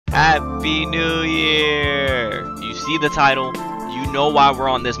Happy New Year! You see the title, you know why we're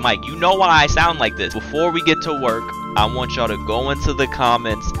on this mic, you know why I sound like this. Before we get to work, I want y'all to go into the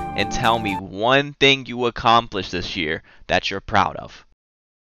comments and tell me one thing you accomplished this year that you're proud of.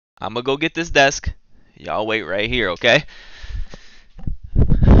 I'm gonna go get this desk. Y'all wait right here, okay?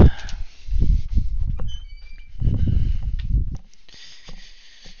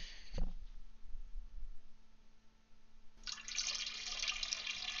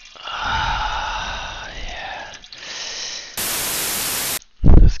 Yeah.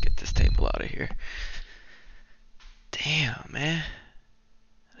 Let's get this table out of here. Damn, man.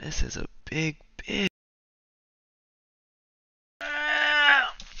 This is a big. I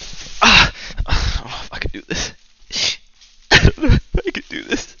don't know if I can do this. I don't know if I can do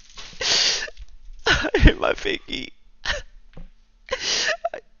this. I hit my pinky.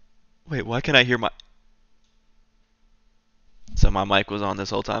 Wait, why can't I hear my... So my mic was on this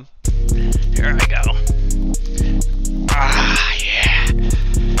whole time? Here I go. Ah, yeah.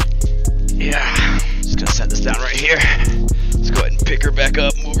 Yeah. Just gonna set this down right here. Let's go ahead and pick her back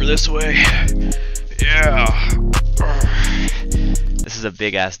up, move her this way. Yeah. This is a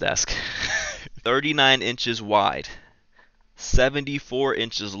big ass desk. 39 inches wide. 74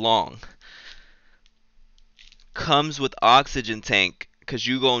 inches long. Comes with oxygen tank, cause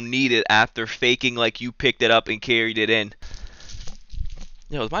you gonna need it after faking like you picked it up and carried it in.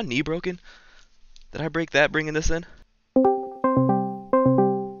 Yo, is my knee broken? Did I break that bringing this in?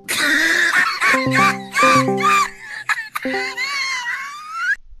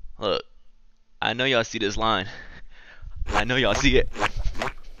 Look, I know y'all see this line. I know y'all see it.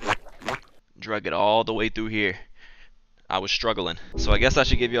 Drug it all the way through here. I was struggling. So I guess I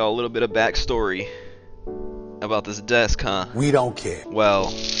should give y'all a little bit of backstory about this desk, huh? We don't care.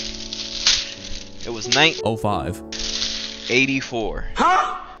 Well, it was 1984.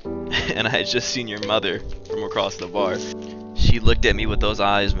 Huh? And I had just seen your mother from across the bar. She looked at me with those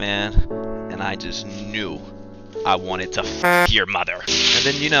eyes, man, and I just knew I wanted to f your mother. And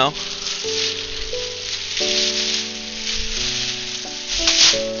then, you know,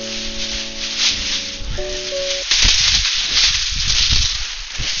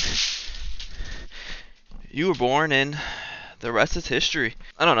 you were born, and the rest is history.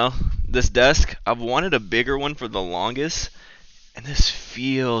 I don't know. This desk, I've wanted a bigger one for the longest, and this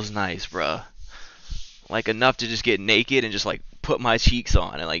feels nice, bruh. Like enough to just get naked and just like put my cheeks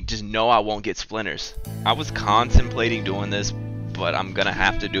on and like just know I won't get splinters. I was contemplating doing this, but I'm gonna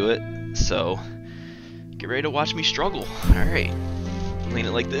have to do it. So get ready to watch me struggle. Alright. Lean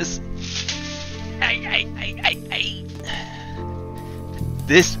it like this.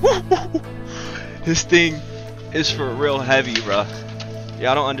 This thing is for real heavy, bruh.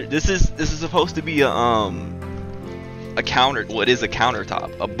 Yeah, I don't this is supposed to be a counter, what is a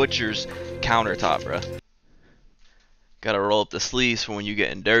countertop, a butcher's countertop, bruh. Gotta roll up the sleeves for when you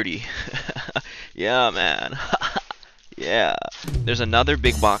getting dirty. Yeah, man. Yeah. There's another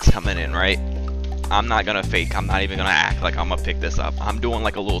big box coming in, right? I'm not gonna fake, I'm not even gonna act like I'm gonna pick this up. I'm doing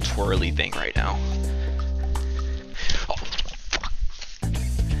like a little twirly thing right now. Oh, fuck.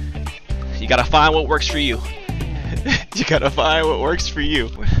 You gotta find what works for you. You gotta find what works for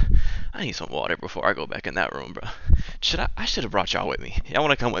you. I need some water before I go back in that room, bro. I should have brought y'all with me. Y'all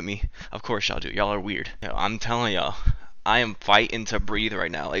wanna come with me? Of course y'all do. Y'all are weird. Yo, I'm telling y'all, I am fighting to breathe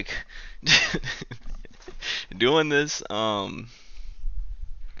right now. Like doing this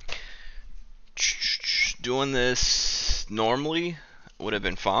normally would have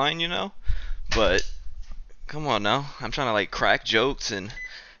been fine, you know? But come on now. I'm trying to like crack jokes and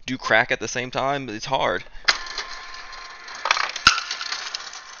do crack at the same time, but it's hard.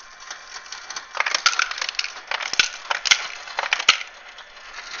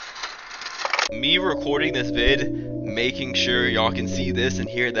 Me recording this vid, making sure y'all can see this and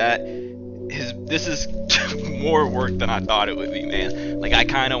hear that, this is more work than I thought it would be, man. Like, I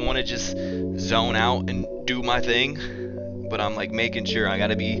kind of want to just zone out and do my thing, but I'm like making sure I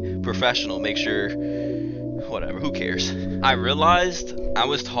gotta be professional, make sure, whatever, who cares. I realized I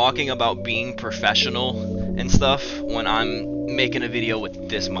was talking about being professional and stuff when I'm making a video with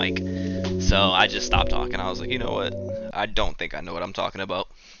this mic, so I just stopped talking. I was like, you know what, I don't think I know what I'm talking about.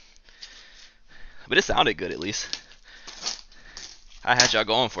 But it sounded good, at least. I had y'all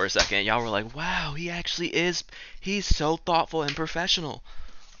going for a second. Y'all were like, wow, he actually is. He's so thoughtful and professional.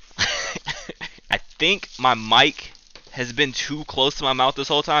 I think my mic has been too close to my mouth this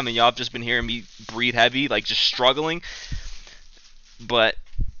whole time, and y'all have just been hearing me breathe heavy, like just struggling. But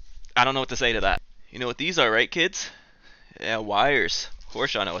I don't know what to say to that. You know what these are, right, kids? Yeah, wires. Of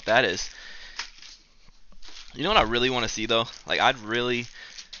course y'all know what that is. You know what I really want to see, though? Like, I'd really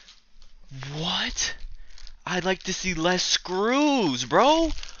What? I'd like to see less screws, bro.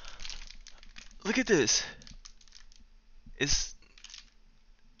 Look at this.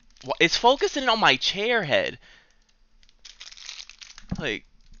 It's focusing on my chair head. Like,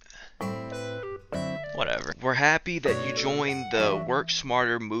 whatever. We're happy that you joined the Work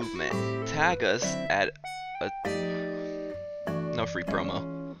Smarter movement. Tag us at no free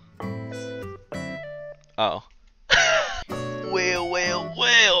promo. Oh.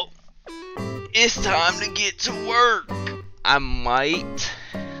 Well. It's time to get to work. I might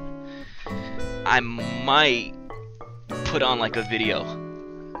put on like a video.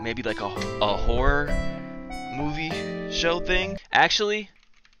 Maybe like a horror movie show thing. Actually,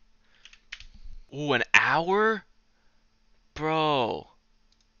 ooh, an hour? Bro.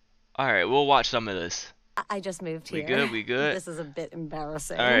 Alright, we'll watch some of this. I just moved here. We good? This is a bit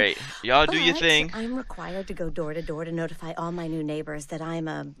embarrassing. Alright, y'all do your thing. I'm required to go door to door to notify all my new neighbors that I'm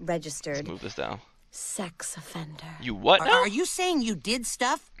a registered Let's move this down. sex offender. You what now? Are you saying you did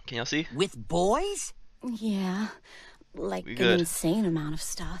stuff? Can y'all see? With boys? Yeah, like an good. insane amount of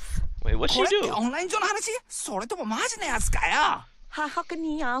stuff. Wait, what'd she do?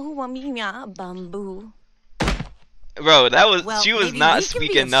 Bamboo. Bro, that was Well, she was maybe not we can be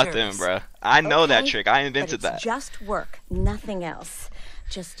speaking of nothing, service. bro. I know that Okay, trick. I invented but it's that. just work, nothing else.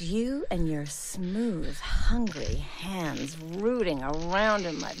 Just you and your smooth, hungry hands rooting around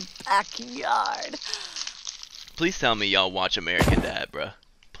in my backyard. Please tell me y'all watch American Dad, bro.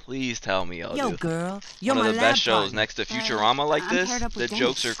 Please tell me y'all Yo, do. girl, you're One my of the lab best shows partner. next to Futurama like I'm this. paired up The with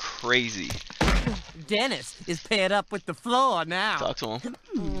jokes Dennis. are crazy. Dennis is paired up with the floor now. Talk to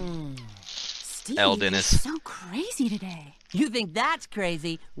him. Steve, L. Dennis. you're so crazy today. You think that's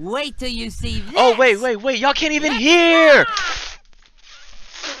crazy? Wait till you see this. Oh, wait. Y'all can't even hear.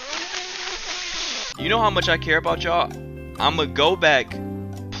 You know how much I care about y'all? I'm gonna go back,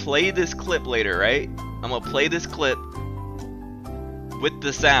 play this clip later, right? I'm gonna play this clip with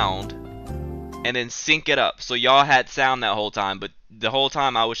the sound and then sync it up. So y'all had sound that whole time, but the whole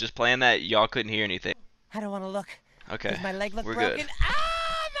time I was just playing that, y'all couldn't hear anything. I don't want to look. Okay. Does my leg look We're broken? good.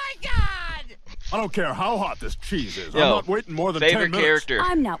 Oh my God! I don't care how hot this cheese is. Yo, I'm not waiting more than 10 favorite minutes. character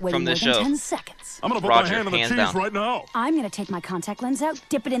I'm not waiting from more this than show. 10 seconds. I'm gonna put Roger, my hand on the hands cheese down. right now. I'm gonna take my contact lens out,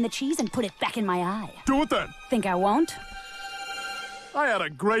 dip it in the cheese, and put it back in my eye. Do it then. Think I won't? I had a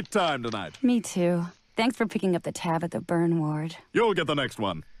great time tonight. Me too. Thanks for picking up the tab at the burn ward. You'll get the next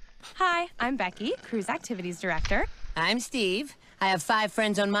one. Hi, I'm Becky, Cruise Activities Director. I'm Steve. I have 5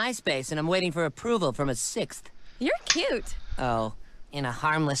 friends on MySpace, and I'm waiting for approval from a 6th. You're cute. Oh, in a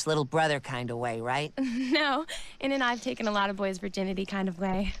harmless little brother kind of way, right? No, in an I've taken a lot of boys' virginity kind of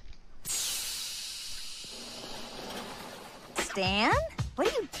way. Stan? What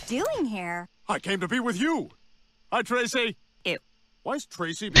are you doing here? I came to be with you. Hi, Tracy. Ew. Why is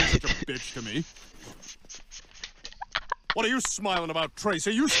Tracy being such a bitch to me? What are you smiling about,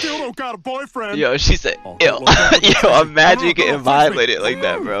 Tracy? You still don't got a boyfriend. Yo, she said, Oh, yo, look, look, look, yo, look. imagine Look, getting look, violated look, like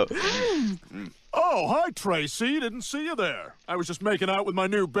that, bro. Oh, hi, Tracy. Didn't see you there. I was just making out with my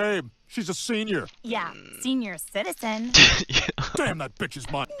new babe. She's a senior. Yeah, senior citizen. Damn, that bitch is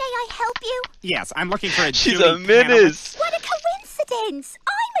mine. May I help you? Yes, I'm looking for a She's Judy a menace. What a coincidence!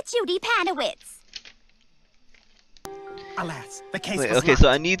 I'm a Judy Panowitz. Alas, the case Wait, was okay, locked. so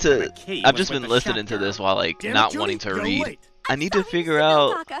I need The to. key I've was just with been the listening to shotgun. this while like Damn it, not Judy, wanting to you're read. late. I need to Sorry, figure Mr.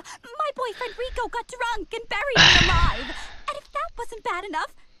 out. Parker. My boyfriend Rico got drunk and buried me alive. And if that wasn't bad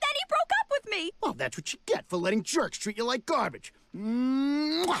enough, then he broke up with me. Well, that's what you get for letting jerks treat you like garbage.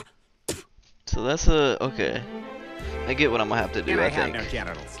 Mwah. So that's a okay. I get what I'm gonna have to do. And I I have think no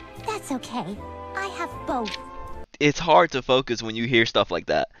genitals. That's okay. I have both. it's hard to focus when you hear stuff like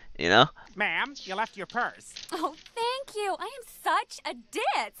that. You know? Ma'am, you left your purse. Oh, thank you. I am such a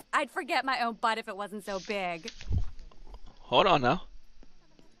ditz. I'd forget my own butt if it wasn't so big. Hold on now.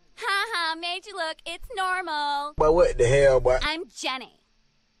 Haha, made you look. It's normal. But what the hell, boy? I'm Jenny.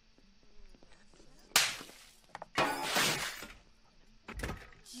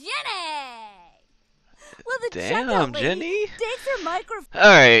 Jenny! Well, the Damn, checkout lady Jenny. takes her microphone. All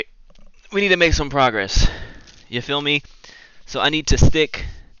right, we need to make some progress. You feel me? So I need to stick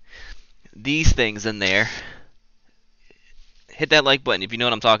these things in there. Hit that like button if you know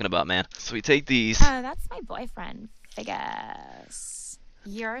what I'm talking about, man. So we take these. That's my boyfriend, Figgis.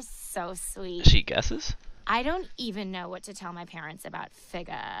 You're so sweet. She guesses? I don't even know what to tell my parents about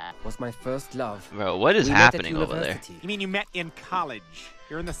Figga. Was my first love. Bro, what is We met at happening over there? university. You mean you met in college?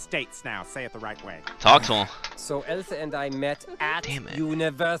 You're in the States now. Say it the right way. Talk to him. So Elsa and I met at Damn it.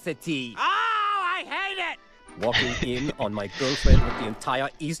 university. Oh, I hate it! Walking in on my girlfriend with the entire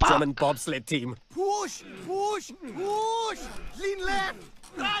East German bobsled team. Push, push, push. Lean left,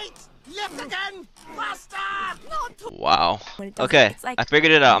 right, gift again! Faster! Wow. When it doesn't, Okay, it's like, I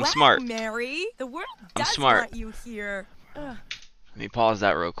figured it out. I'm wow, smart. Mary, the world I'm does smart. want you here. Ugh. Let me pause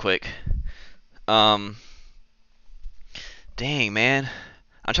that real quick. Dang, man.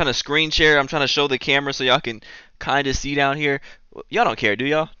 I'm trying to screen share. I'm trying to show the camera so y'all can kind of see down here. Y'all don't care, do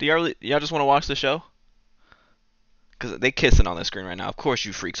y'all? Do y'all just want to watch the show? Because they kissing on the screen right now. Of course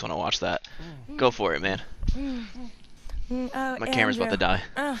you freaks want to watch that. Go for it, man. Oh, My camera's about to die.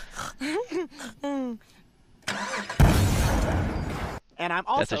 And I'm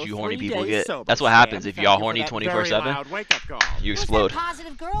also That's what you horny 3 people days get. sober, That's what Stan. happens if Thank y'all you for horny that 24/7. very loud wake-up call. You Who's explode. that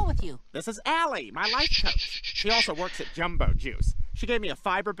positive girl with you? This is Allie, my life coach. She also works at Jumbo Juice. She gave me a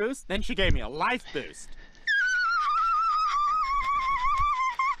fiber boost, then she gave me a life boost.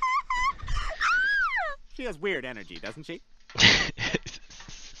 She has weird energy, doesn't she?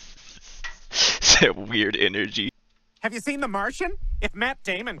 That weird energy. Have you seen The Martian? If Matt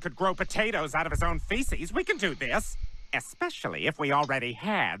Damon could grow potatoes out of his own feces, we can do this. Especially if we already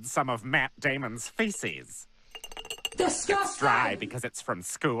had some of Matt Damon's feces. Disgusting! It's dry because it's from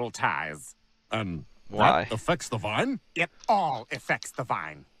school ties. And Why? that affects the vine? It all affects the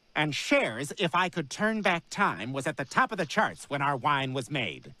vine. And Cher's If I Could Turn Back Time was at the top of the charts when our wine was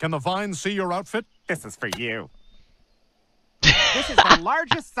made. Can the vine see your outfit? This is for you. This is the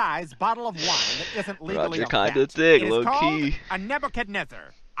largest size bottle of wine that isn't legally Roger a kinda vet. thick, It is low called key. a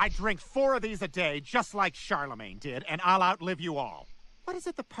Nebuchadnezzar. I drink 4 of these a day, just like Charlemagne did, and I'll outlive you all. What is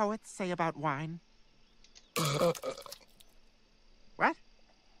it the poets say about wine? What?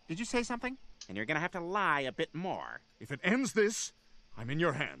 Did you say something? And you're gonna have to lie a bit more. If it ends this, I'm in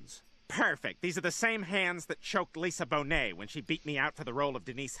your hands. Perfect. These are the same hands that choked Lisa Bonet when she beat me out for the role of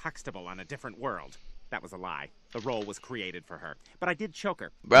Denise Huxtable on A Different World. That was a lie. The role was created for her. But I did choke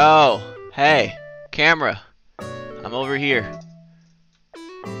her. Bro, hey, camera. I'm over here.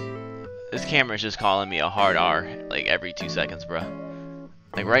 This camera's just calling me a hard R like every 2 seconds, bro.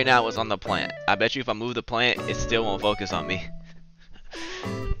 Like right now it's on the plant. I bet you if I move the plant, it still won't focus on me.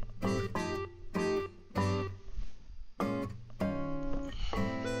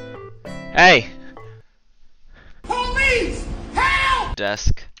 Hey! Police! Help!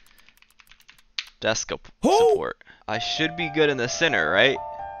 Desk support. I should be good in the center, right?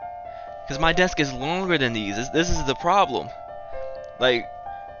 Because my desk is longer than these. This is the problem. Like,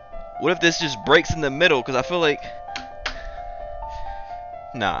 what if this just breaks in the middle? Because I feel like...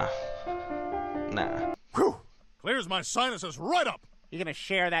 Nah. Whew. Clears my sinuses right up. You gonna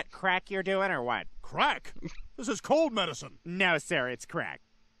share that crack you're doing, or what? Crack? This is cold medicine. No, sir, it's crack.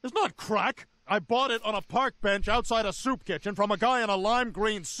 It's not crack. I bought it on a park bench outside a soup kitchen from a guy in a lime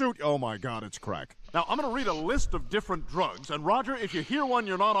green suit. Oh my God, it's crack. Now, I'm going to read a list of different drugs, and Roger, if you hear one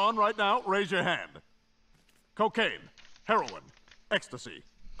you're not on right now, raise your hand. Cocaine, heroin, ecstasy,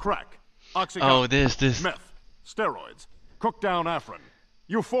 crack, oxycontin, Oh, this. meth, steroids, cooked down Afrin,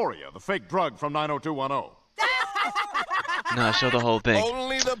 Euphoria, the fake drug from 90210. No, show the whole thing.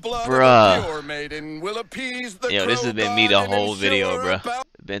 Only the blood Bruh. of a pure maiden will appease the Yo, this has been crow me the god and whole video, ensure bro. about-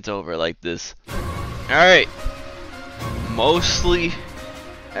 Bent over like this. Alright. Mostly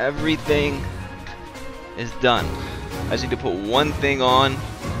everything is done. I just need to put one thing on.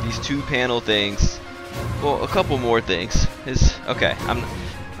 These 2 panel things. Well, a couple more things. Okay,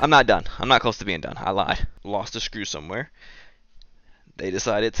 I'm not done. I'm not close to being done. I lied. Lost a screw somewhere. They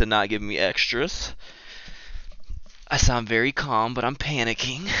decided to not give me extras. I sound very calm, but I'm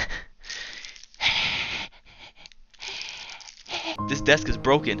panicking. This desk is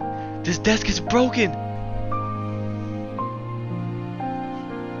broken. This desk is broken.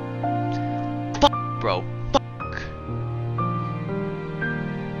 Fuck, bro. Fuck.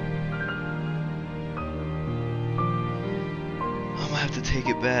 I'm gonna have to take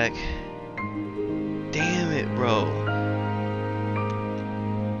it back. Damn it, bro.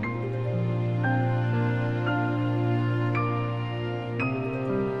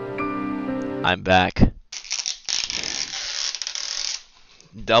 I'm back.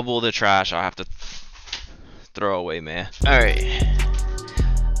 Double the trash I'll have to throw away, man. Alright.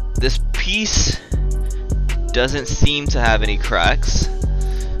 This piece doesn't seem to have any cracks.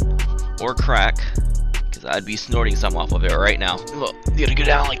 Or crack. Because I'd be snorting some off of it right now. Look, you gotta go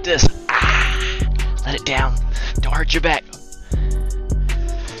down like this. Ah, let it down. Don't hurt your back.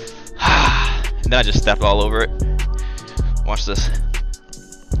 And then I just stepped all over it. Watch this.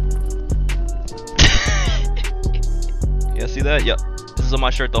 Yeah, see that? Yep. This is on my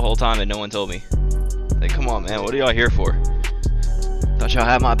shirt the whole time and no one told me. Like, come on, man. What are y'all here for? Thought y'all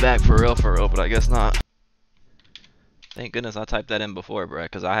had my back for real, but I guess not. Thank goodness I typed that in before, bruh,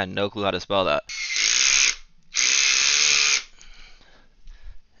 because I had no clue how to spell that.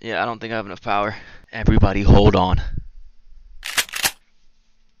 Yeah, I don't think I have enough power. Everybody hold on.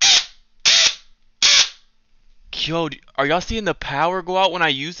 Yo, are y'all seeing the power go out when I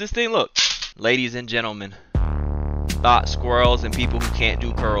use this thing? Look. Ladies and gentlemen, thought squirrels and people who can't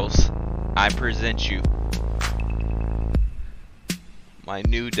do curls, I present you my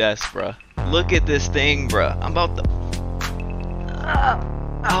new desk, bruh. Look at this thing, bruh. I'm about to...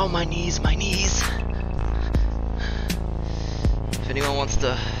 oh, my knees, my knees. If anyone wants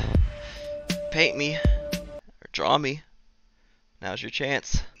to paint me or draw me, now's your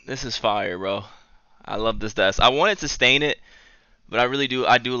chance. This is fire, bro. I love this desk. I wanted to stain it, but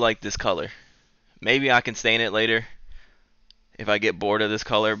I do like this color. Maybe I can stain it later if I get bored of this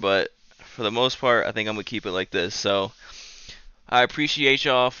color, but for the most part, I think I'm gonna keep it like this. So I appreciate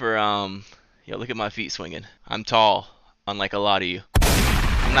y'all for yo, look at my feet swinging. I'm tall, unlike a lot of you.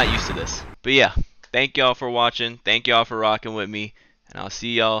 I'm not used to this. But yeah, thank y'all for watching. Thank y'all for rocking with me, and I'll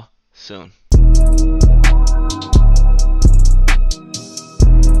see y'all soon.